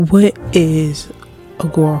What is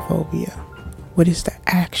agoraphobia? What is the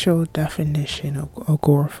actual definition of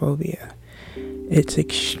agoraphobia? It's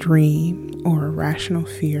extreme or irrational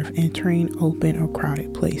fear of entering open or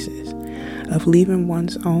crowded places, of leaving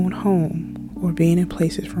one's own home, or being in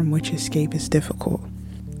places from which escape is difficult.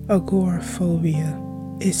 Agoraphobia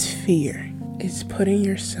is fear. It's putting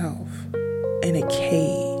yourself in a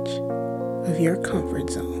cage of your comfort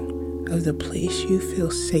zone, of the place you feel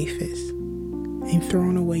safest, and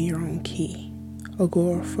throwing away your own key.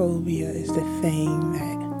 Agoraphobia is the thing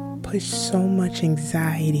that puts so much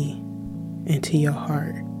anxiety into your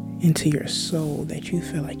heart, into your soul, that you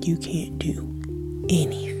feel like you can't do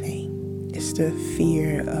anything. It's the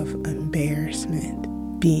fear of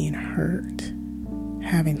embarrassment, being hurt,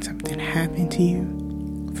 having something happen to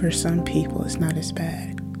you. For some people, it's not as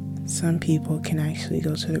bad. Some people can actually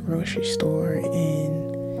go to the grocery store and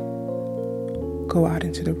go out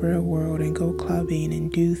into the real world and go clubbing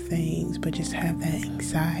and do things, but just have that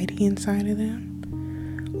anxiety inside of them.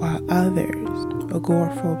 While others,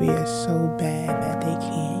 agoraphobia is so bad that they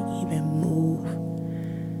can't even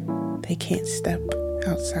move. They can't step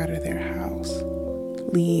outside of their house,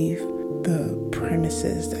 leave the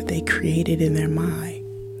premises that they created in their mind.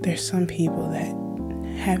 There's some people that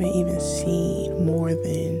haven't even seen more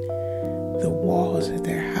than the walls of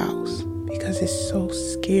their house because it's so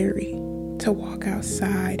scary to walk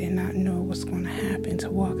outside and not know what's going to happen, to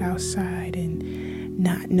walk outside and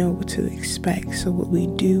not know what to expect. So what we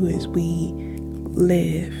do is we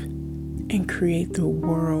live and create the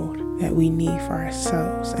world that we need for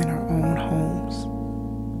ourselves in our own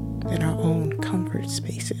homes, in our own comfort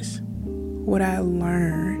spaces. What I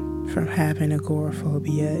learned from having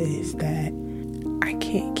agoraphobia is that I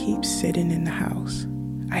can't keep sitting in the house.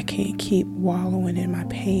 I can't keep wallowing in my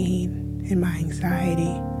pain and my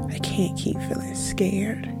anxiety. I can't keep feeling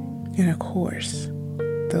scared. And of course,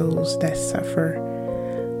 those that suffer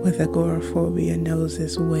with agoraphobia knows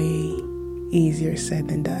it's way easier said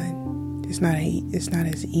than done. It's not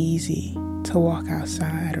as easy to walk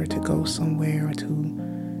outside or to go somewhere or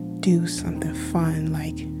to do something fun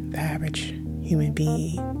like the average human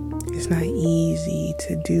being. It's not easy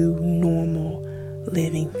to do normal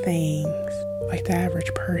living things like the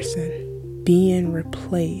average person. Being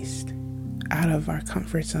replaced out of our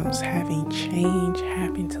comfort zones, having change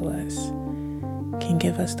happen to us, can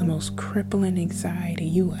give us the most crippling anxiety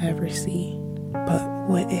you will ever see. But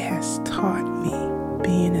what it has taught me,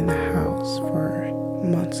 being in the house for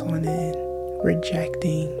months on end,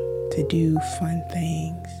 rejecting to do fun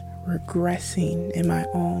things, regressing in my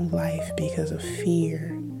own life because of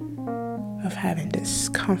fear of having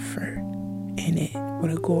discomfort in it,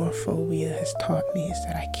 what agoraphobia has taught me is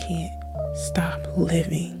that I can't stop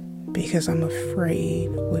living because I'm afraid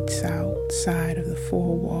what's outside of the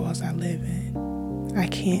four walls I live in. I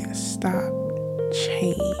can't stop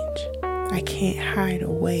change. I can't hide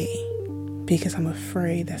away because I'm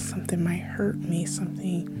afraid that something might hurt me,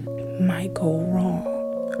 something might go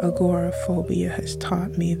wrong. Agoraphobia has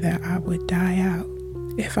taught me that I would die out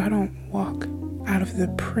if I don't walk out of the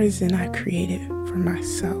prison I created for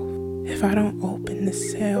myself. If I don't open the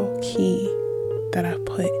cell key that I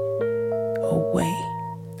put away.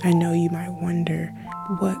 I know you might wonder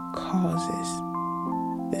what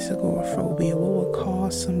causes this agoraphobia. What would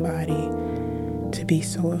cause somebody to be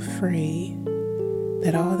so afraid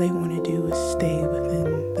that all they want to do is stay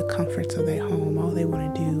within the comforts of their home? All they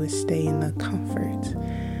want to do is stay in the comforts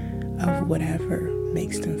of whatever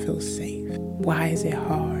makes them feel safe. Why is it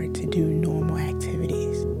hard to do normal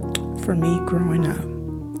activities? For me, growing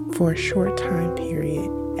up, for a short time period,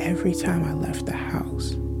 every time I left the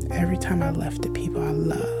house, every time I left the people I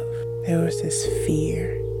love, there was this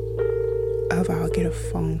fear of I'll get a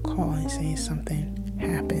phone call and saying something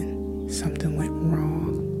happened, something went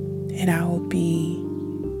wrong, and I will be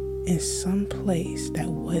in some place that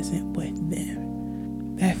wasn't with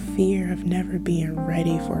them. That fear of never being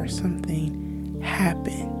ready for something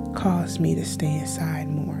happen caused me to stay inside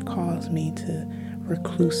more, caused me to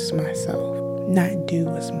recluse myself, not do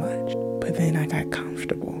as much. But then I got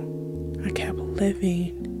comfortable. I kept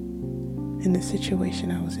living in the situation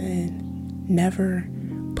I was in, never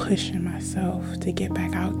pushing myself to get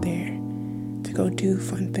back out there, to go do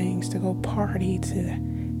fun things, to go party, to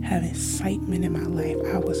have excitement in my life.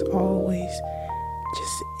 I was always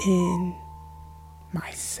just in my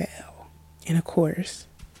cell. And of course,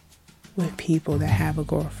 with people that have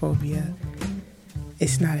agoraphobia,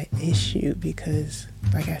 it's not an issue because,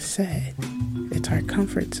 like I said, it's our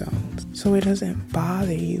comfort zones. So it doesn't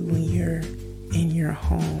bother you when you're in your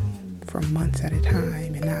home for months at a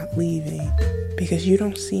time and not leaving, because you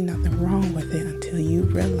don't see nothing wrong with it until you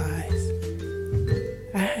realize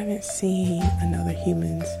I haven't seen another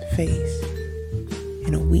human's face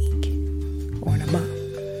in a week or in a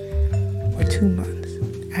month or 2 months.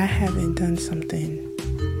 I haven't done something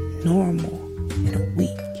normal in a week.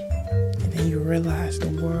 And then you realize the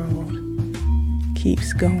world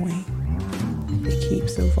keeps going. It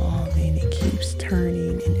keeps evolving. It keeps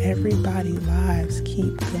turning. And everybody's lives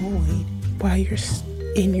keep going while you're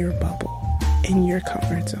in your bubble, in your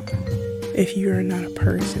comfort zone. If you're not a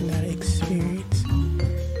person that experienced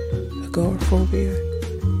agoraphobia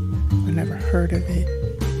or never heard of it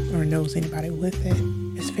or knows anybody with it,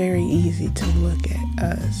 it's very easy to look at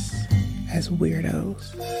us as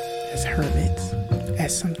weirdos, as hermits,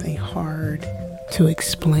 as something hard to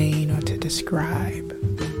explain or to describe.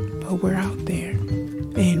 But we're out there,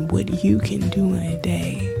 and what you can do in a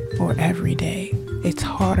day or every day, it's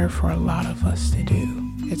harder for a lot of us to do.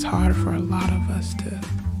 It's harder for a lot of us to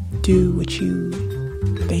do what you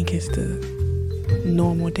think is the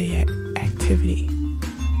normal day activity,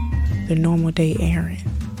 the normal day errand.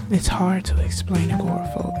 It's hard to explain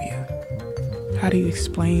agoraphobia. How do you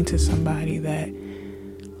explain to somebody that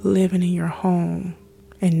living in your home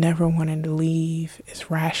and never wanting to leave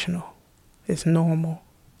is rational, is normal,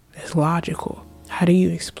 is logical? How do you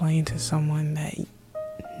explain to someone that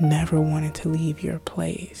never wanting to leave your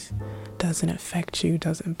place doesn't affect you,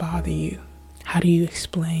 doesn't bother you? How do you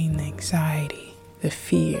explain the anxiety, the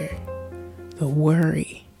fear, the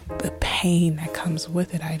worry, the pain that comes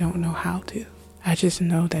with it? I don't know how to. I just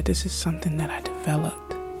know that this is something that I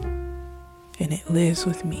developed, and it lives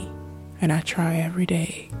with me, and I try every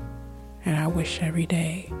day, and I wish every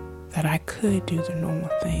day that I could do the normal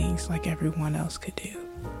things like everyone else could do,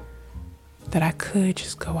 that I could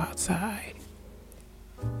just go outside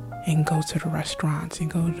and go to the restaurants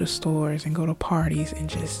and go to the stores and go to parties and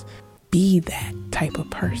just be that type of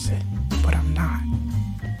person. But I'm not.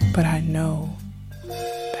 But I know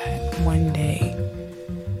that one day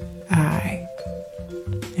I,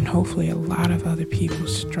 and hopefully a lot of other people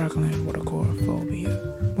struggling with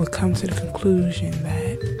agoraphobia, will come to the conclusion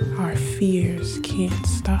that our fears can't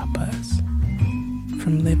stop us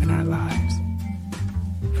from living our lives,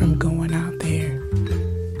 from going out there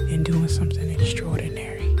and doing something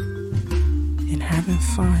extraordinary and having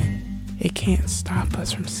fun. It can't stop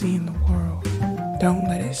us from seeing the world. Don't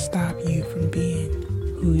let it stop you from being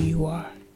who you are.